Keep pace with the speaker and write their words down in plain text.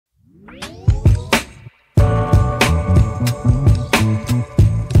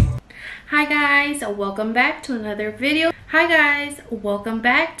guys, welcome back to another video.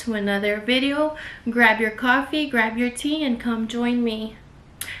 Grab your coffee, grab your tea, and come join me.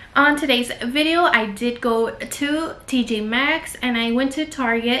 On today's video, I did go to Tjmaxx and I went to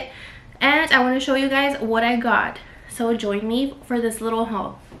Target, and I want to show you guys what I got. So join me for this little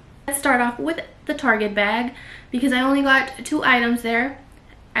haul. Let's start off with the Target bag because I only got 2 items there.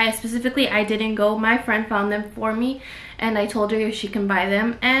 I didn't go. My friend found them for me and I told her if she can buy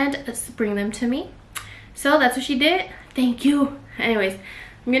them and bring them to me. So that's what she did. Thank you. Anyways,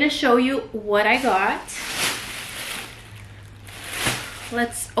 I'm gonna show you what I got.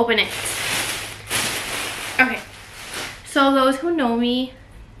 Let's open it. Okay, so those who know me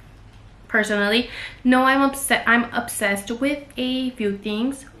personally know I'm obsessed with a few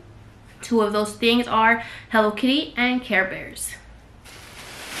things. 2 of those things are Hello Kitty and Carebears.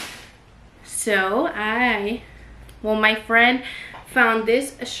 So my friend found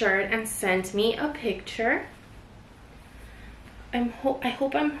this shirt and sent me a picture. I hope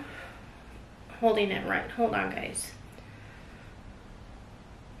I'm holding it right. Hold on, guys.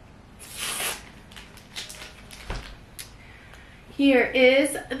 Here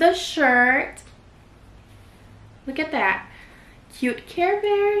is the shirt. Look at that. Cute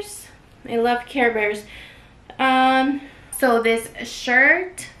Carebears. I love Carebears. So this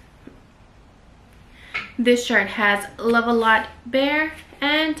shirt has Love a Lot Bear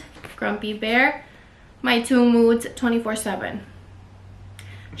and Grumpy Bear. My 2 moods 24/7.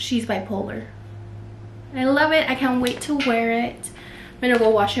 She's bipolar. I love it. I can't wait to wear it. I'm gonna go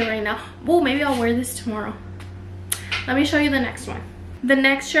wash it right now. Oh, maybe I'll wear this tomorrow. Let me show you the next one. The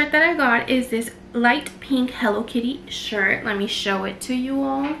next shirt that I got is this light pink Hello Kitty shirt. Let me show it to you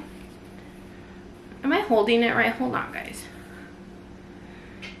all. Am I holding it right? Hold on, guys.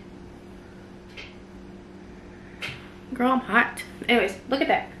 Girl, I'm hot. Anyways, look at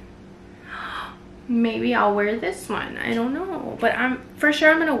that. Maybe I'll wear this one. I don't know, but I'm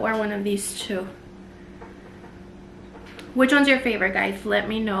gonna wear one of these 2. Which one's your favorite, guys? Let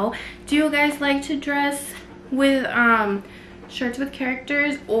me know. Do you guys like to dress with shirts with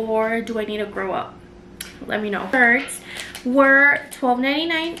characters, or do I need to grow up? Let me know. Shirts were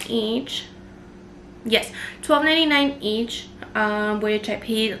 $12.99 each. Yes, $12.99 each, which I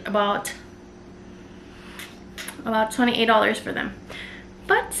paid about $28 for them,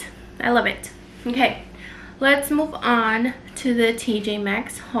 but I love it. Okay, let's move on to the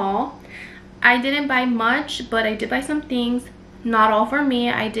Tjmaxx haul. I didn't buy much, but I did buy some things. Not all for me.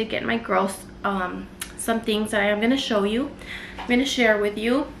 I did get my girls some things that I am going to show you. I'm going to share with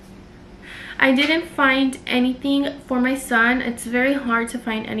you. I didn't find anything for my son. It's very hard to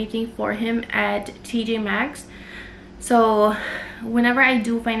find anything for him at Tjmaxx. So whenever I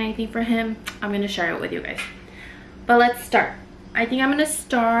do find anything for him, I'm going to share it with you guys. But let's start. I think I'm gonna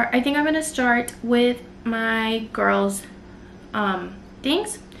start with my girls'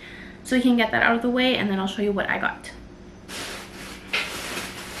 things, so we can get that out of the way, and then I'll show you what I got.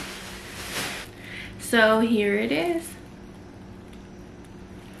 So here it is.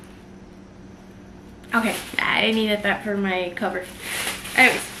 Okay, I needed that for my cover.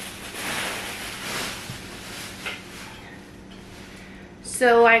 Anyways,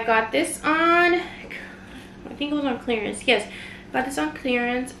 so I got this on, I think it was on clearance. Yes, got this on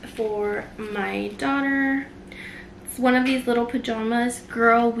clearance for my daughter. It's one of these little pajamas.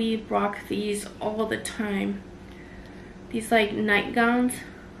 Girl, we rock these all the time. These like nightgowns,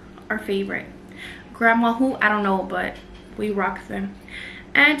 our favorite. Grandma who, I don't know, but we rock them.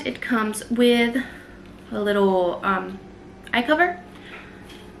 And it comes with a little eye cover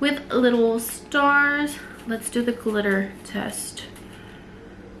with little stars. Let's do the glitter test.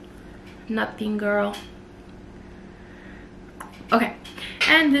 Nothing, girl. Okay,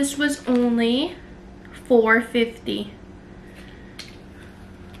 and this was only $4.50.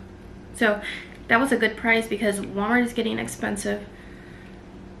 So that was a good price because Walmart is getting expensive.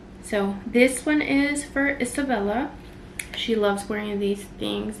 So this one is for Isabella. She loves wearing these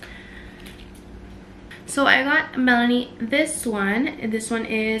things. So I got Melanie this one. And this one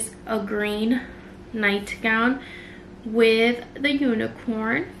is a green nightgown with the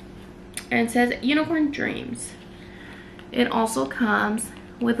unicorn. And it says Unicorn Dreams. It also comes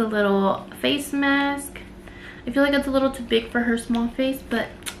with a little face mask. I feel like it's a little too big for her small face, but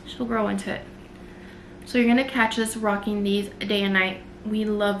she'll grow into it. So you're gonna catch us rocking these day and night. We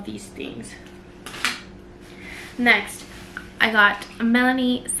love these things. Next, I got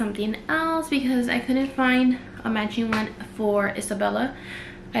Melanie something else because I couldn't find a matching one for Isabella.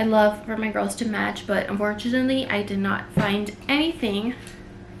 I love for my girls to match, but unfortunately I did not find anything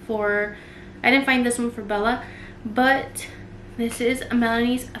for, I didn't find this one for Bella, but This is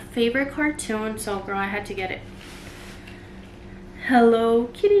Melanie's favorite cartoon, so girl, I had to get it. Hello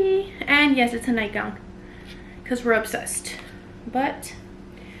Kitty. And yes, it's a nightgown because we're obsessed. But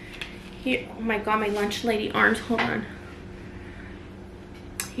here, oh my god, my lunch lady arms, hold on.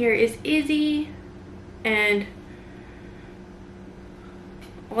 Here is Izzy and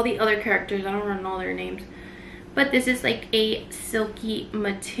all the other characters. I don't know their names, but this is like a silky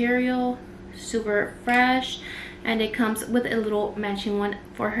material, super fresh, and it comes with a little matching one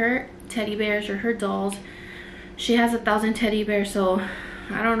for her teddy bears or her dolls. She has 1,000 teddy bears, so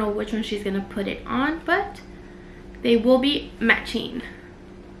I don't know which one she's gonna put it on, but they will be matching.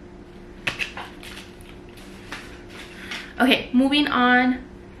 Okay, moving on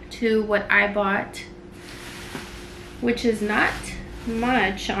to what I bought, which is not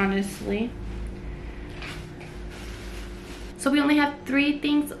much, honestly. So we only have 3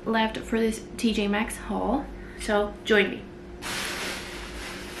 things left for this Tjmaxx haul, so join me.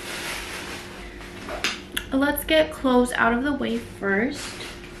 Let's get clothes out of the way first.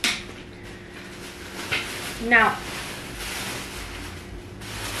 Now,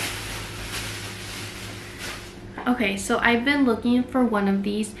 okay, so I've been looking for one of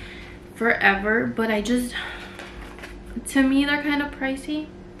these forever, but to me they're kind of pricey.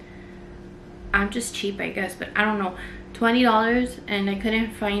 I'm just cheap, I guess, but I don't know. $20, and I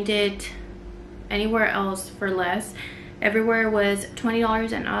couldn't find it anywhere else for less. Everywhere was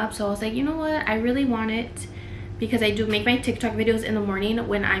 $20 and up, so I was like, you know what, I really want it because I do make my TikTok videos in the morning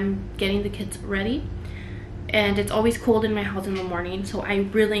when I'm getting the kids ready, and it's always cold in my house in the morning, so I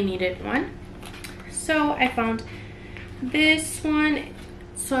really needed one. So I found this one.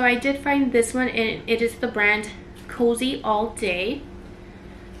 So I did find this one, and it is the brand Cozy All Day.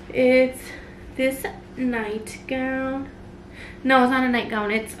 It's this nightgown. No, it's not a nightgown.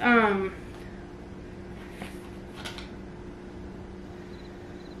 It's nightgown.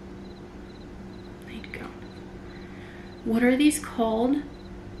 What are these called?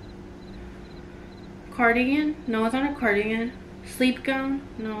 Cardigan? No, it's not a cardigan. Sleep gown?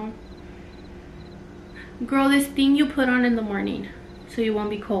 No. Girl, this thing you put on in the morning so you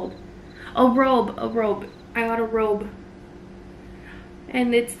won't be cold. A robe. I got a robe.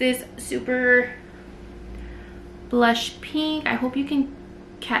 And it's this super blush pink. I hope you can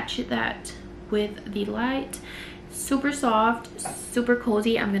catch that with the light. Super soft, super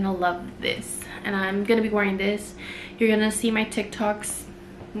cozy. I'm gonna love this, and I'm gonna be wearing this. You're gonna see my TikToks,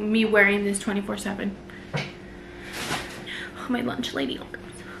 me wearing this 24/7. Oh, my lunch lady arms.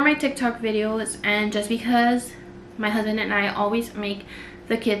 My TikTok videos, and just because my husband and I always make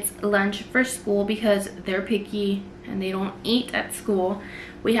the kids lunch for school because they're picky and they don't eat at school,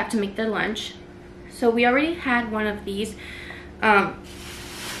 we have to make their lunch. So we already had one of these. I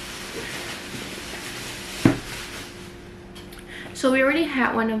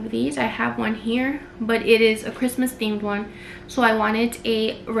have one here, but it is a Christmas themed one, so I wanted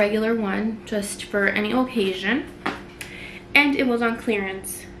a regular one just for any occasion, and it was on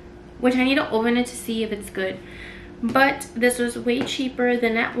clearance, which I need to open it to see if it's good. But this was way cheaper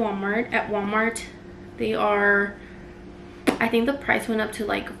than at Walmart. At Walmart, they are, I think the price went up to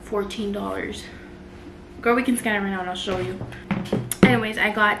like $14. Girl, we can scan it right now and I'll show you. Anyways,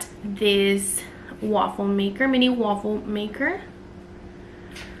 I got this waffle maker, mini waffle maker.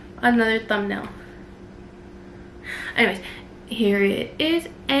 Another thumbnail. Anyways, here it is.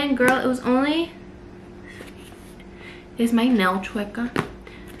 And girl, it was only, is my nail chueca?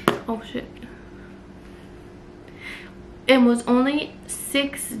 Oh shit. It was only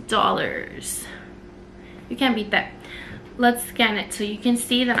 $6. You can't beat that. Let's scan it so you can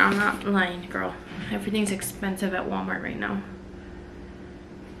see that I'm not lying, girl. Everything's expensive at Walmart right now.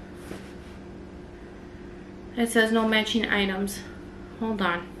 It says no matching items. Hold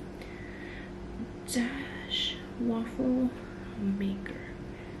on. Dash waffle maker.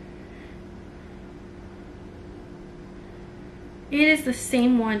 It is the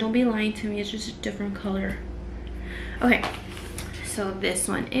same one. Don't be lying to me. It's just a different color. Okay, so this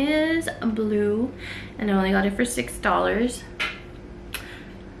one is blue, and I only got it for $6.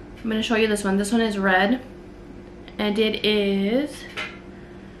 I'm gonna show you this one. This one is red, and it is,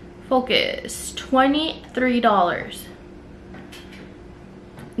 focus, $23.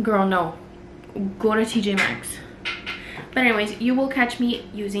 Girl, no, go to Tjmaxx. But anyways, you will catch me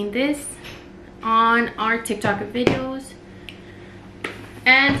using this on our TikTok videos.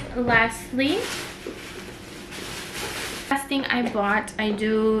 And lastly, last thing I bought, I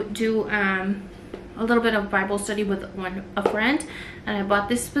do a little bit of Bible study with a friend, and I bought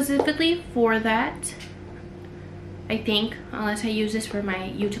this specifically for that, I think, unless I use this for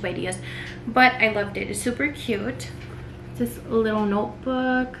my YouTube ideas. But I loved it. It's super cute. It's this little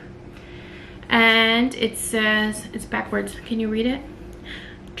notebook, and it says, it's backwards, can you read it?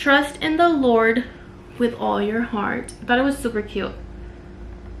 Trust in the Lord with all your heart. I thought it was super cute.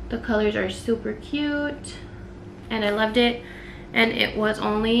 The colors are super cute and I loved it, and it was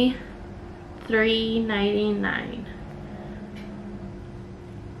only $3.99.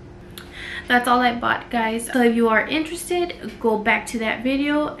 That's all I bought, guys. So if you are interested, go back to that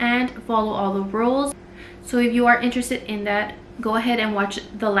video and follow all the rules. So if you are interested in that, go ahead and watch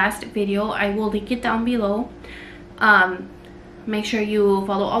the last video. I will link it down below. Make sure you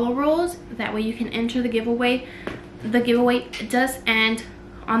follow all the rules, that way you can enter the giveaway. The giveaway does end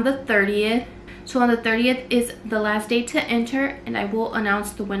on the 30th, so on the 30th is the last day to enter, and I will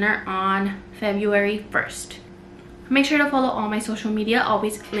announce the winner on February 1st. Make sure to follow all my social media,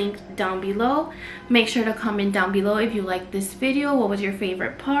 always linked down below. Make sure to comment down below if you liked this video. What was your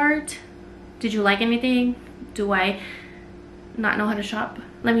favorite part? Did you like anything? Do I not know how to shop?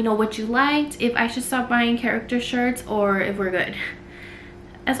 Let me know what you liked, if I should stop buying character shirts, or if we're good.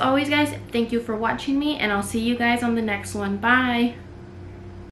 As always, guys, thank you for watching me, and I'll see you guys on the next one. Bye.